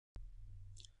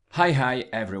Hi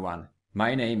everyone,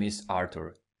 my name is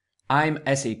Arthur. I'm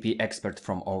SAP expert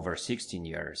from over 16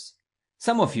 years.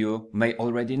 Some of you may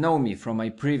already know me from my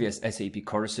previous SAP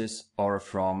courses or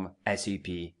from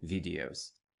SAP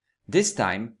videos. This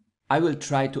time I will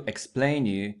try to explain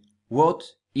you what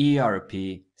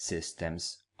ERP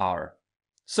systems are.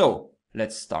 So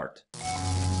let's start.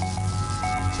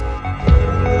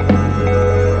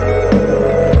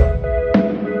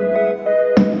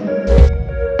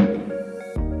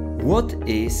 What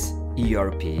is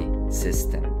ERP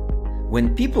system?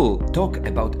 When people talk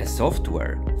about a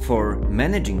software for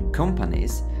managing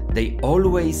companies, they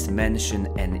always mention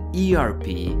an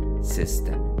ERP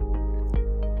system.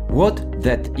 What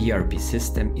that ERP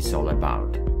system is all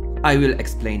about, I will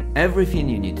explain everything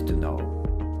you need to know.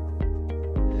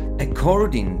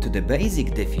 According to the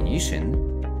basic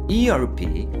definition, ERP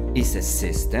is a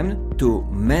system to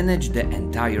manage the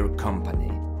entire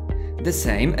company. The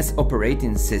same as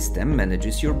operating system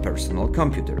manages your personal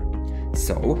computer.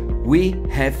 So we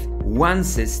have one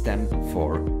system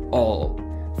for all.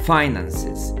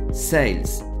 Finances,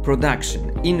 sales,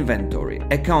 production, inventory,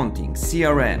 accounting,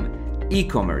 CRM,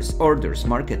 e-commerce, orders,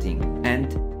 marketing,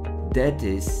 and that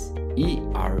is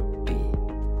ERP.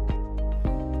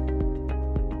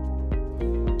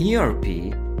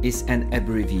 ERP is an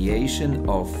abbreviation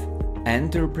of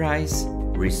Enterprise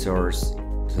Resource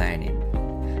Planning.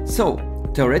 So,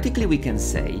 theoretically we can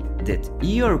say that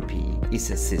ERP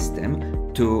is a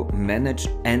system to manage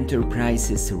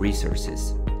enterprises'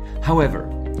 resources. However,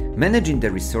 managing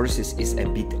the resources is a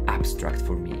bit abstract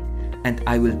for me, and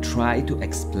I will try to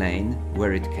explain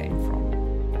where it came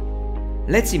from.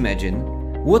 Let's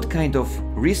imagine what kind of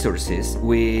resources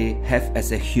we have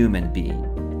as a human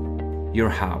being. Your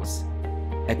house,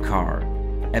 a car,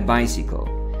 a bicycle,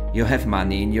 you have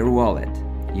money in your wallet,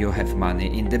 you have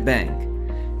money in the bank.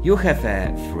 You have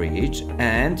a fridge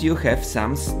and you have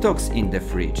some stocks in the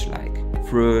fridge like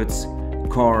fruits,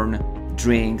 corn,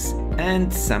 drinks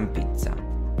and some pizza.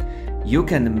 You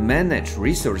can manage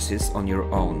resources on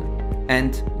your own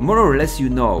and more or less you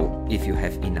know if you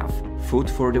have enough food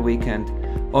for the weekend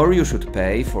or you should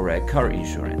pay for a car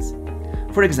insurance.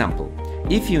 For example,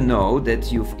 if you know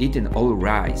that you've eaten all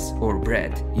rice or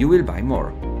bread, you will buy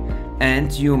more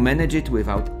and you manage it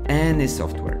without any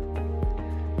software.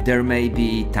 There may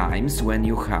be times when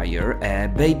you hire a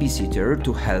babysitter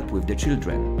to help with the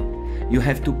children. You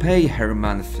have to pay her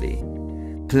monthly,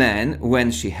 plan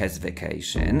when she has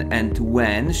vacation and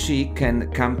when she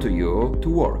can come to you to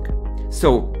work.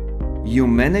 So you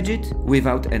manage it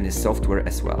without any software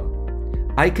as well.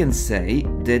 I can say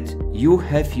that you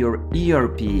have your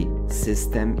ERP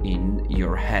system in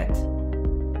your head.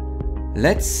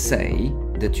 Let's say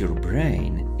that your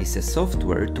brain is a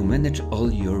software to manage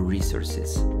all your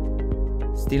resources.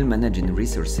 Still managing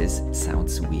resources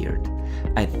sounds weird.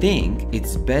 I think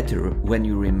it's better when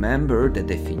you remember the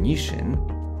definition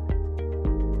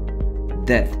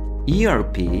that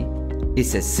ERP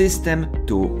is a system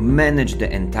to manage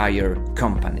the entire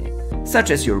company,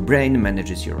 such as your brain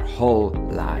manages your whole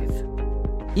life.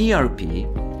 ERP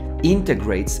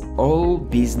integrates all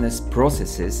business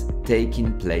processes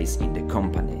taking place in the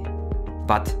company.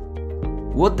 But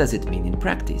what does it mean in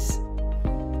practice?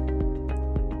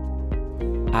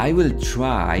 I will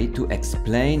try to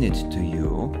explain it to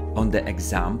you on the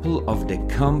example of the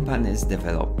company's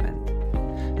development.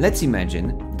 Let's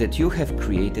imagine that you have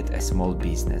created a small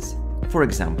business. For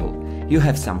example, you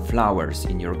have some flowers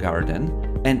in your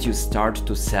garden and you start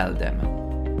to sell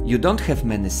them. You don't have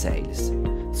many sales.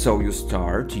 So you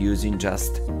start using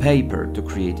just paper to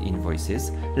create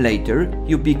invoices. Later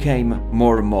you became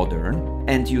more modern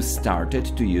and you started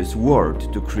to use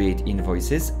Word to create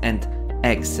invoices and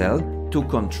Excel to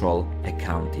control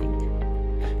accounting.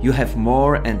 You have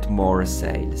more and more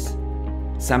sales.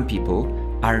 Some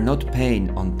people are not paying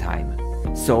on time,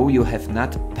 so you have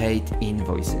not paid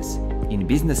invoices. In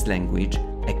business language,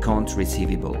 account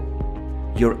receivable.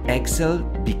 Your Excel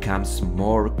becomes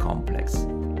more complex.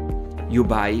 You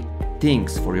buy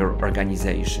things for your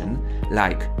organization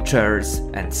like chairs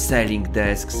and selling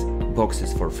desks,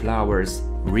 boxes for flowers,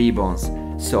 ribbons,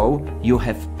 so you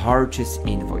have purchase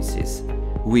invoices,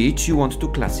 which you want to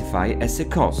classify as a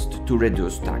cost to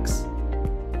reduce tax.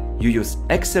 You use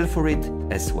Excel for it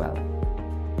as well.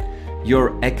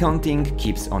 Your accounting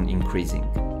keeps on increasing.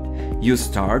 You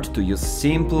start to use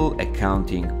simple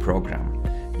accounting program.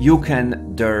 You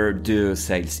can there do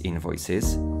sales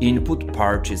invoices, input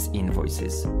purchase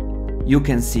invoices. You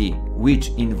can see which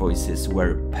invoices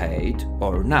were paid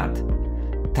or not.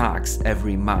 Tax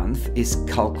every month is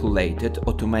calculated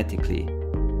automatically.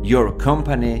 Your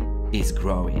company is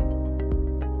growing.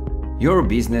 Your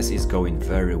business is going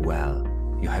very well.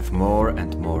 You have more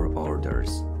and more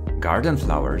orders. Garden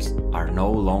flowers are no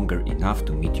longer enough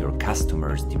to meet your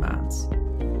customers' demands.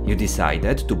 You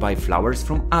decided to buy flowers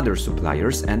from other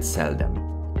suppliers and sell them.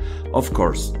 Of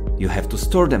course, you have to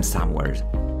store them somewhere.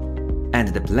 And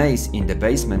the place in the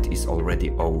basement is already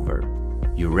over.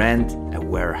 You rent a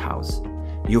warehouse.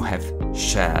 You have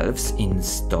shelves in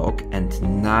stock and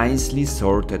nicely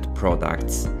sorted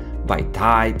products by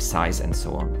type, size and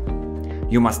so on.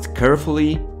 You must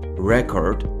carefully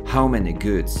record how many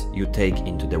goods you take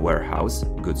into the warehouse,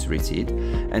 goods receipt,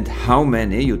 and how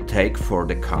many you take for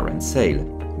the current sale,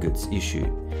 goods issue.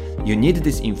 You need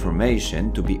this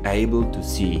information to be able to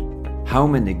see how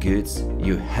many goods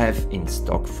you have in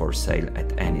stock for sale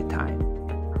at any time.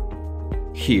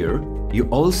 Here, you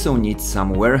also need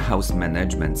some warehouse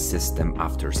management system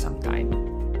after some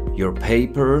time. Your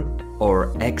paper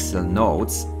or Excel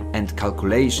notes and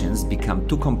calculations become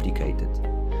too complicated.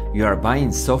 You are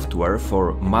buying software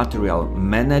for material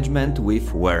management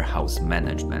with warehouse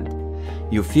management.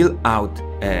 You fill out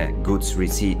a goods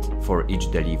receipt for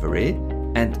each delivery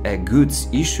and a goods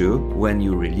issue when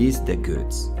you release the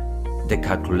goods. The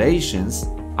calculations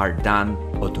are done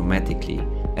automatically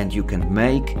and you can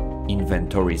make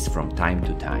inventories from time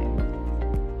to time.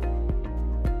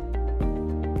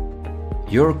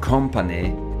 Your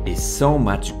company is so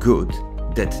much good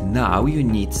that now you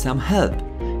need some help.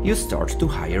 You start to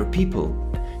hire people.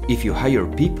 If you hire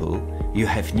people, you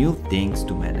have new things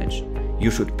to manage. You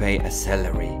should pay a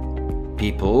salary.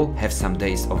 People have some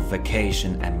days of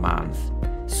vacation a month,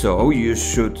 so you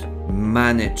should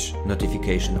manage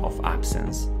notification of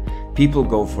absence. People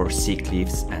go for sick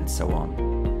leaves and so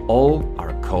on. All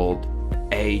are called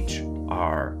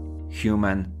HR,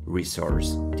 Human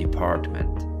Resource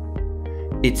Department.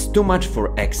 It's too much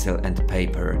for Excel and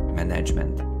paper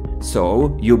management.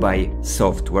 So you buy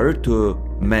software to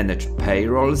manage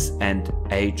payrolls and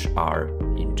HR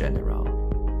in general.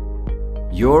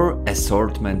 Your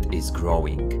assortment is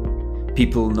growing.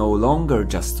 People no longer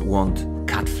just want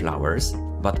cut flowers,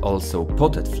 but also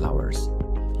potted flowers.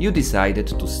 You decided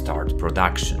to start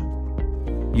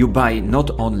production. You buy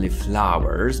not only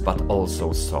flowers, but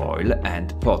also soil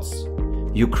and pots.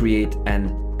 You create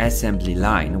an assembly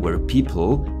line where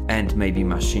people and maybe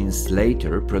machines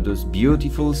later produce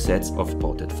beautiful sets of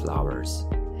potted flowers.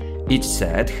 Each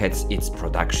set has its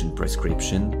production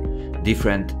prescription,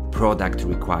 different product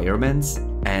requirements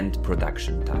and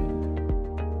production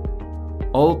time.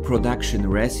 All production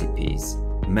recipes,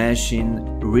 machine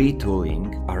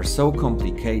retooling are so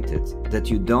complicated that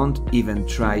you don't even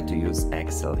try to use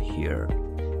Excel here.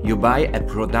 You buy a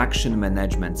production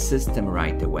management system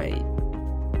right away.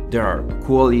 There are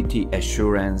quality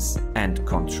assurance and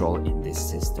control in this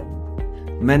system.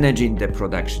 Managing the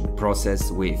production process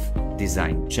with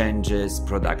design changes,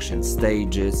 production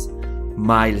stages,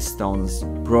 milestones,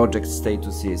 project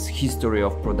statuses, history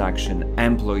of production,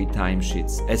 employee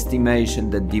timesheets, estimation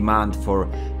the demand for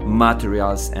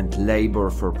materials and labor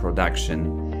for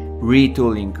production,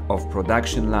 retooling of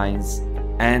production lines,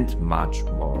 and much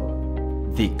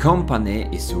more. The company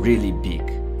is really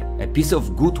big. A piece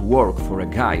of good work for a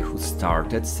guy who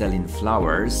started selling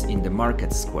flowers in the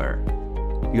market square.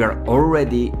 You are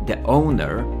already the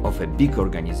owner of a big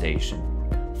organization.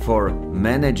 For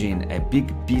managing a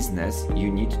big business,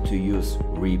 you need to use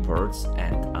reports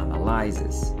and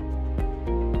analyses.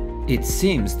 It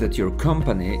seems that your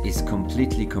company is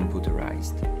completely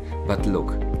computerized. But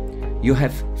look, you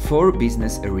have 4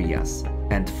 business areas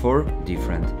and 4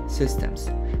 different systems.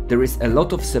 There is a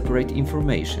lot of separate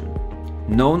information.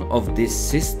 None of these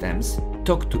systems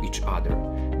talk to each other.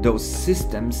 Those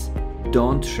systems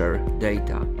don't share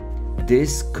data.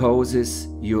 This causes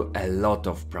you a lot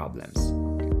of problems.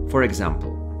 For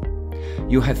example,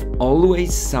 you have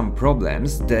always some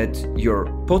problems that your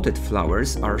potted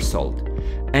flowers are sold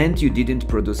and you didn't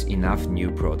produce enough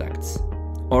new products.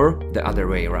 Or the other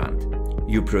way around.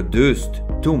 You produced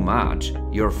too much,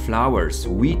 your flowers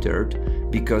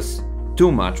withered because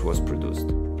too much was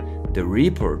produced. The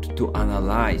report to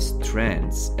analyze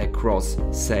trends across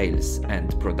sales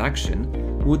and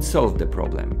production would solve the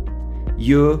problem.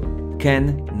 You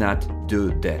cannot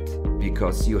do that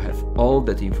because you have all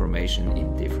that information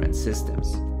in different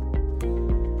systems.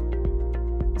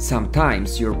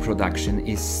 Sometimes your production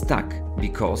is stuck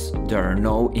because there are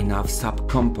no enough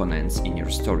subcomponents in your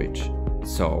storage.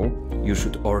 So you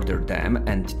should order them,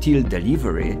 and till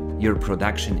delivery your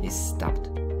production is stopped.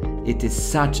 It is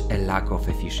such a lack of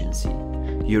efficiency.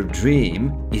 Your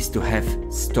dream is to have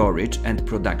storage and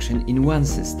production in one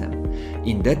system.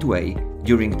 In that way,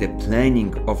 during the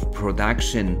planning of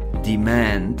production,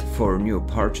 demand for new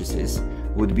purchases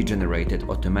would be generated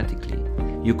automatically.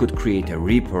 You could create a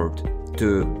report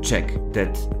to check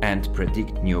that and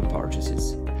predict new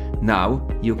purchases. Now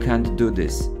you can't do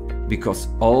this because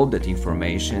all that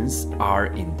informations are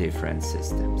in different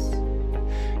systems.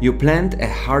 You planned a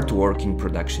hard-working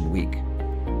production week,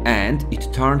 and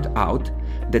it turned out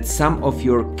that some of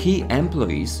your key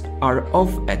employees are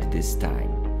off at this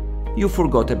time. You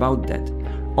forgot about that.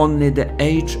 Only the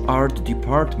HR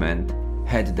department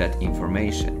had that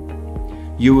information.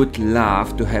 You would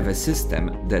love to have a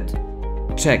system that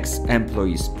checks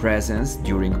employees' presence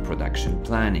during production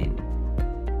planning.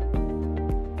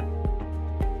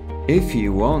 If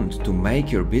you want to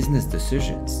make your business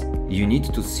decisions, you need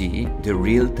to see the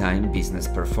real-time business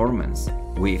performance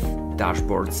with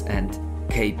dashboards and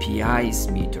KPIs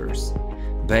meters.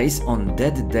 Based on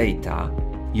that data,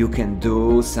 you can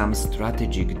do some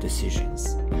strategic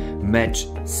decisions. Match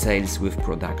sales with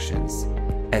productions,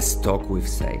 a stock with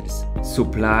sales,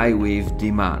 supply with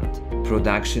demand,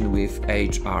 production with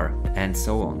HR, and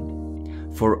so on.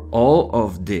 For all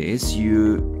of this,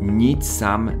 you need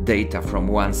some data from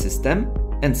one system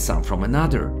and some from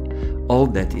another. All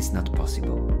that is not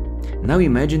possible. Now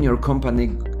imagine your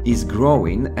company is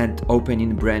growing and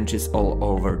opening branches all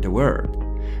over the world.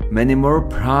 Many more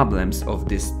problems of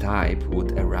this type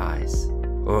would arise.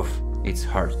 Oof, it's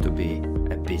hard to be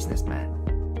a businessman.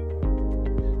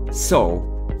 So,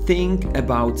 think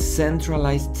about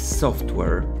centralized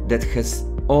software that has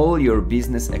all your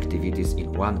business activities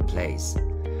in one place.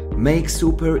 Make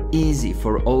super easy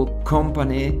for all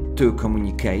company to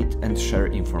communicate and share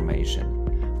information.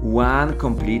 One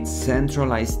complete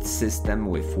centralized system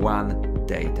with one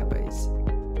database.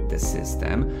 The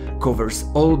system covers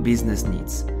all business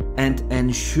needs and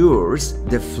ensures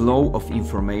the flow of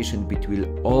information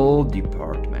between all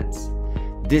departments.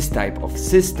 This type of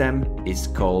system is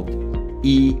called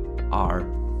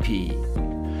ERP.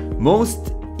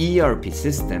 Most ERP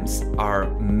systems are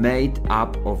made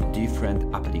up of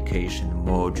different application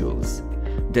modules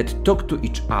that talk to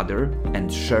each other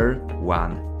and share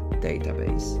one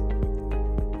database.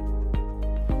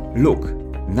 Look,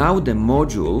 now the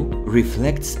module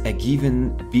reflects a given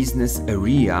business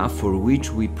area for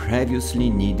which we previously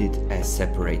needed a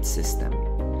separate system.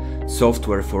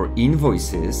 Software for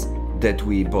invoices that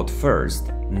we bought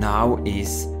first now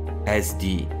is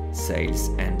SD, Sales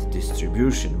and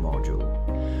Distribution module.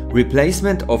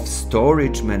 Replacement of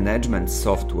storage management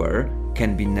software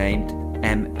can be named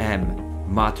MM,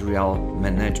 Material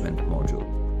Management module.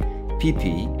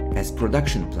 PP as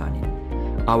production planning.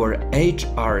 Our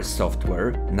HR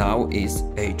software now is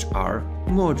HR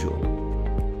module.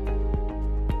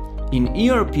 In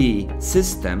ERP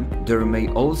system, there may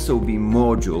also be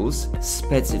modules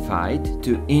specified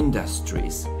to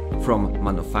industries, from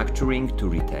manufacturing to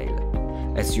retail.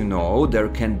 As you know, there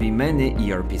can be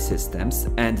many ERP systems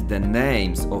and the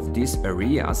names of these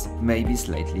areas may be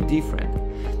slightly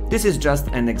different. This is just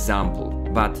an example,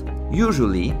 but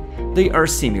usually they are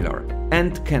similar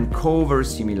and can cover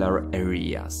similar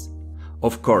areas.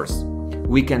 Of course,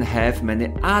 we can have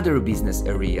many other business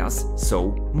areas,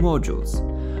 so modules.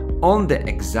 On the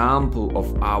example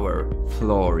of our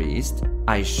florist,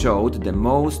 I showed the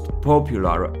most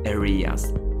popular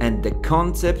areas and the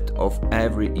concept of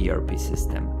every ERP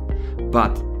system.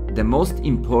 But the most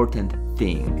important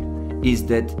thing is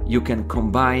that you can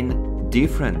combine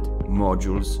different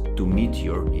modules to meet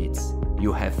your needs.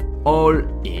 You have all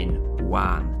in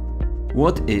one.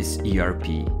 What is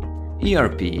ERP?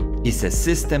 ERP is a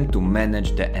system to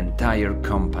manage the entire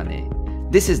company.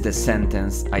 This is the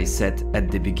sentence I said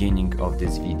at the beginning of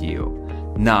this video.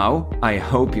 Now I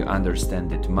hope you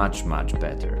understand it much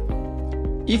better.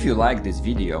 If you like this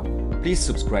video, please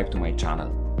subscribe to my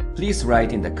channel. Please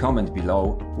write in the comment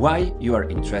below why you are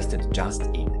interested just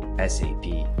in SAP.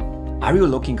 Are you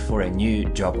looking for a new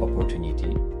job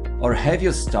opportunity? Or have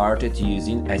you started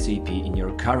using SAP in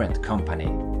your current company?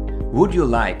 Would you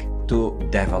like to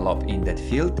develop in that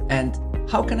field, and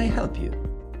how can I help you?